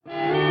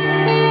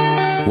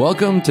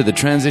Welcome to the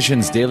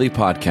Transitions Daily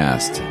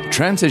podcast.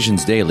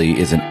 Transitions Daily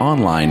is an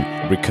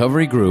online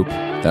recovery group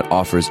that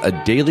offers a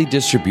daily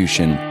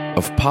distribution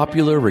of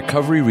popular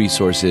recovery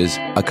resources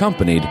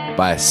accompanied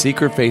by a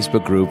secret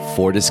Facebook group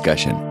for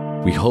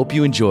discussion. We hope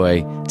you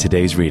enjoy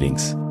today's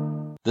readings.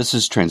 This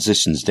is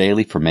Transitions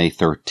Daily for May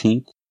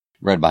 13th,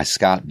 read by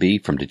Scott B.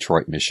 from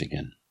Detroit,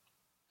 Michigan.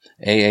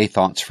 AA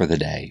Thoughts for the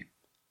Day.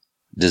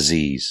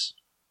 Disease.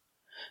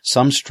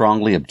 Some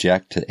strongly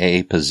object to the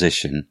AA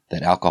position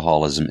that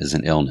alcoholism is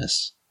an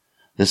illness.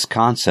 This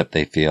concept,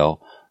 they feel,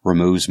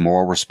 removes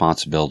moral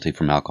responsibility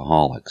from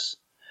alcoholics.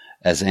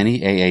 As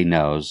any AA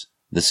knows,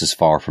 this is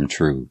far from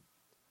true.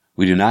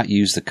 We do not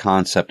use the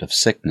concept of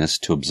sickness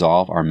to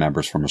absolve our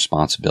members from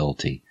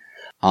responsibility.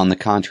 On the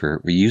contrary,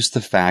 we use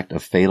the fact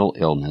of fatal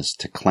illness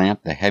to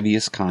clamp the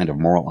heaviest kind of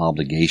moral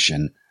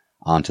obligation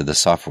onto the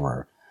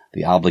sufferer,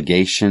 the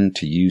obligation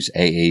to use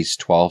AA's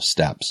 12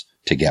 steps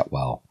to get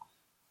well.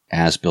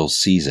 As Bill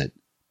sees it,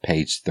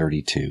 page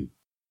 32.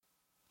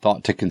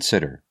 Thought to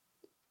consider.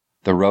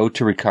 The road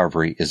to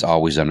recovery is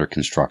always under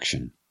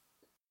construction.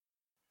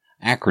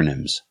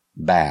 Acronyms: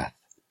 BATH,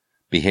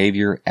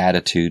 Behavior,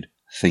 Attitude,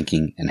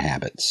 Thinking, and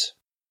Habits.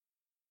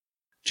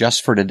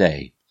 Just for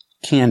today,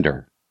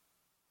 candor.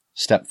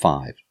 Step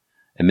 5.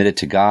 Admit it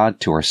to God,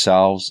 to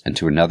ourselves, and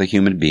to another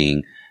human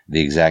being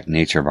the exact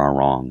nature of our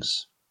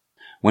wrongs.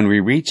 When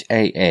we reached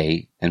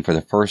AA and for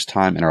the first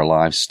time in our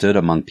lives stood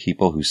among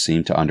people who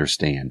seemed to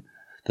understand,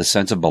 the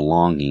sense of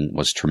belonging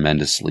was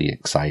tremendously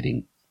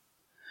exciting.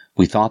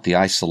 We thought the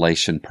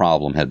isolation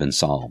problem had been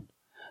solved,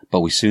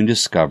 but we soon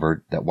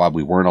discovered that while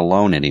we weren't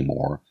alone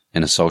anymore,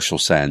 in a social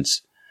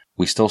sense,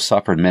 we still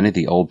suffered many of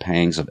the old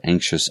pangs of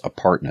anxious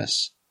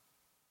apartness.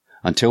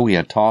 Until we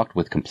had talked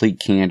with complete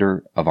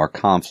candor of our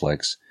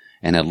conflicts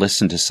and had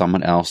listened to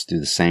someone else do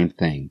the same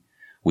thing,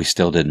 we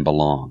still didn't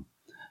belong.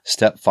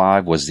 Step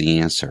 5 was the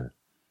answer.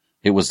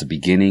 It was the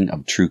beginning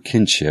of true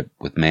kinship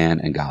with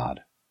man and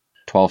God.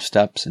 12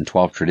 Steps and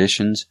 12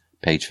 Traditions,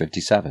 page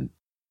 57.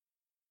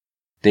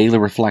 Daily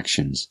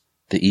Reflections,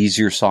 the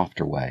easier,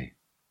 softer way.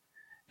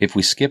 If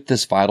we skip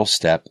this vital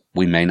step,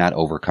 we may not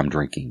overcome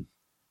drinking.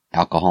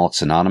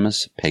 Alcoholics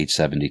Anonymous, page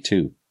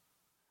 72.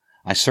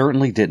 I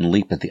certainly didn't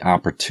leap at the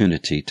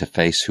opportunity to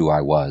face who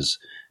I was,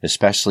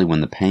 especially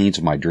when the pains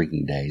of my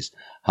drinking days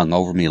hung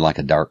over me like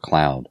a dark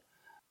cloud.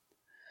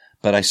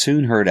 But I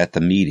soon heard at the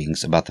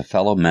meetings about the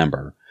fellow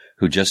member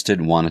who just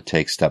didn't want to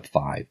take step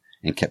 5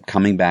 and kept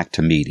coming back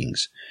to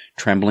meetings,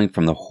 trembling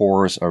from the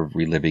horrors of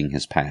reliving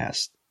his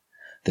past.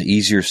 The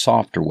easier,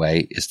 softer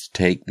way is to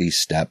take these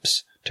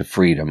steps to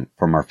freedom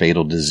from our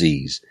fatal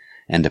disease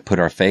and to put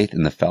our faith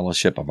in the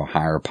fellowship of a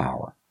higher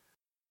power.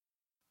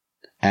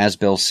 As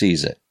Bill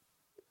sees it,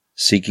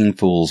 seeking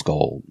fool's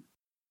gold.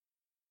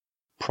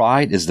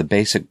 Pride is the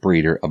basic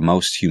breeder of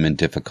most human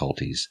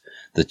difficulties,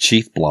 the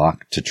chief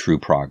block to true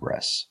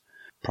progress.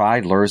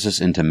 Pride lures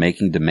us into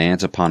making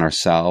demands upon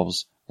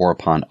ourselves or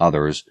upon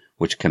others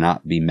which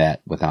cannot be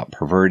met without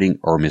perverting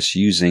or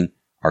misusing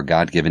our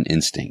God-given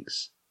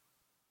instincts.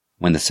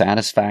 When the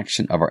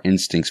satisfaction of our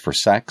instincts for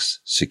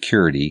sex,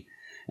 security,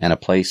 and a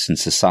place in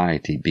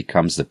society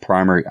becomes the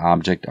primary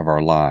object of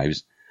our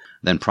lives,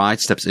 then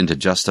pride steps in to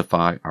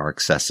justify our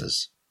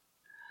excesses.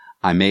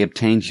 I may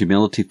obtain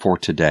humility for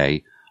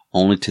today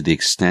only to the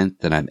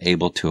extent that I'm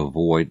able to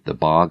avoid the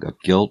bog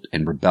of guilt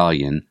and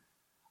rebellion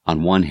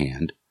on one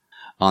hand.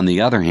 On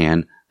the other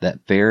hand,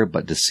 that fair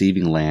but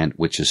deceiving land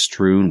which is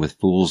strewn with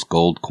fool's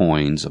gold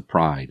coins of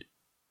pride.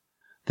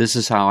 This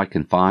is how I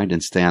can find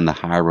and stay on the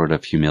high road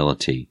of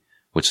humility,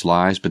 which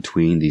lies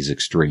between these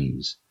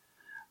extremes.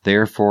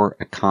 Therefore,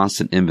 a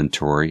constant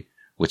inventory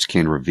which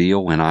can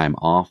reveal when I am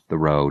off the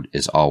road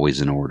is always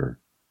in order.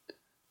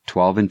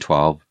 12 and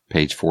 12,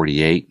 page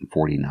 48 and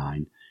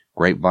 49,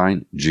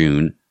 Grapevine,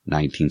 June,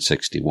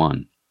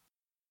 1961.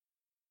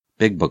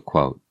 Big Book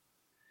Quote.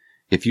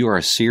 If you are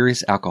a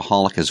serious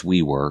alcoholic as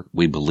we were,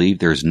 we believe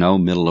there is no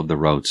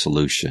middle-of-the-road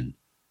solution.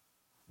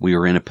 We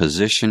were in a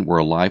position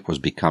where life was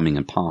becoming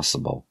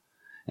impossible,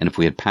 and if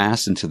we had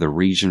passed into the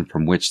region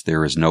from which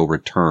there is no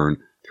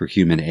return through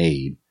human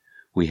aid,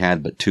 we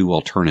had but two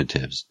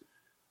alternatives.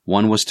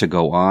 One was to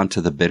go on to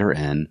the bitter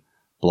end,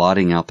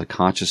 blotting out the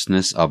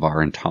consciousness of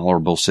our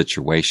intolerable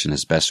situation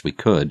as best we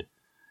could,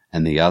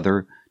 and the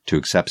other, to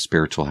accept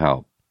spiritual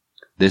help.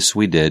 This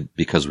we did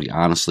because we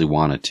honestly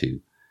wanted to,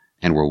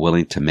 and were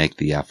willing to make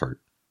the effort.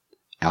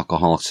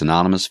 Alcoholics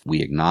Anonymous,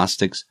 We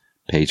Agnostics,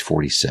 page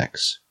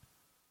 46.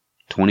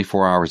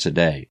 24 hours a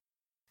day.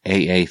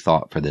 AA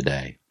Thought for the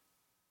Day.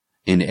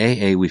 In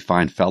AA we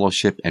find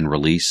fellowship and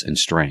release and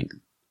strength.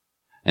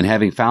 And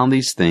having found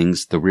these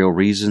things, the real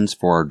reasons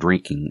for our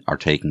drinking are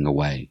taken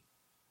away.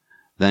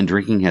 Then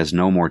drinking has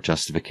no more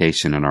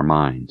justification in our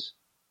minds.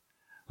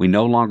 We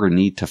no longer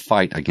need to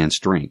fight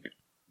against drink.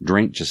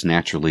 Drink just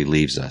naturally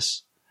leaves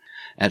us.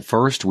 At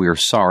first we are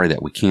sorry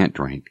that we can't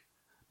drink,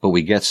 but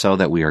we get so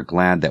that we are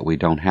glad that we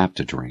don't have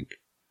to drink.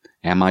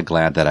 Am I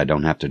glad that I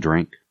don't have to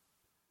drink?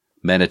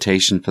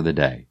 Meditation for the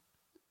day.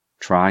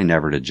 Try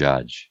never to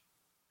judge.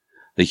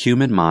 The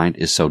human mind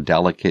is so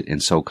delicate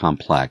and so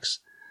complex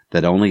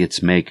that only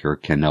its maker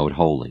can know it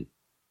wholly.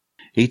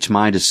 Each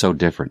mind is so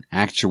different,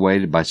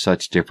 actuated by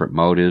such different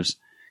motives,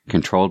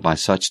 controlled by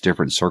such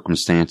different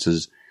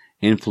circumstances,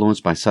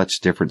 influenced by such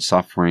different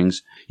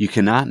sufferings. You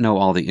cannot know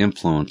all the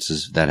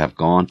influences that have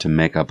gone to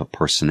make up a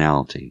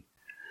personality.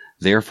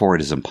 Therefore,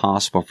 it is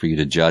impossible for you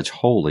to judge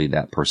wholly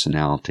that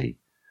personality.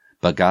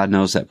 But God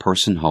knows that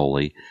person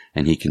wholly,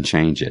 and He can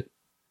change it.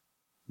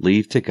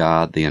 Leave to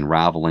God the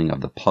unraveling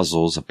of the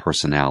puzzles of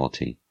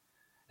personality,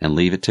 and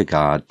leave it to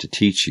God to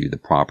teach you the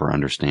proper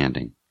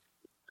understanding.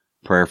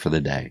 Prayer for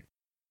the day.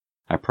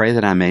 I pray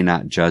that I may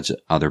not judge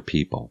other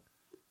people.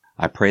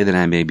 I pray that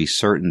I may be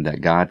certain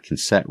that God can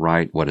set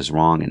right what is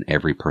wrong in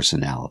every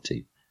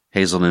personality.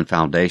 Hazelden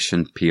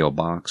Foundation, P.O.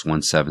 Box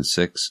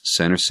 176,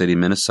 Center City,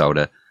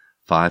 Minnesota,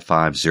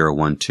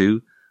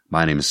 55012.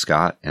 My name is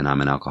Scott, and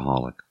I'm an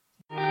alcoholic.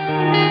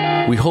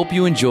 We hope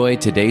you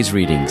enjoyed today's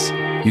readings.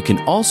 You can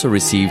also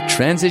receive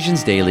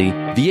Transitions Daily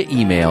via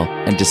email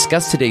and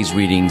discuss today's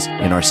readings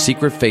in our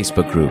secret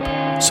Facebook group.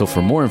 So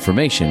for more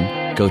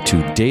information, go to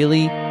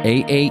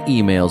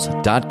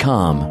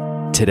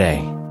dailyaaemails.com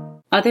today.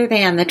 Other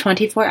than the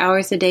 24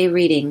 hours a day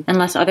reading,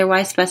 unless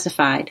otherwise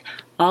specified,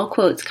 all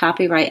quotes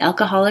copyright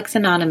Alcoholics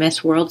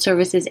Anonymous World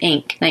Services,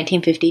 Inc.,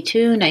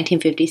 1952,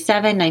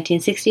 1957,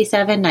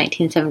 1967,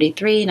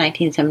 1973,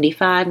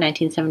 1975,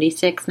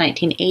 1976,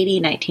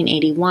 1980,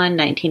 1981,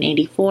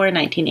 1984,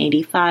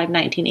 1985,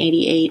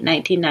 1988,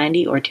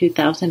 1990, or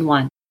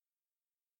 2001.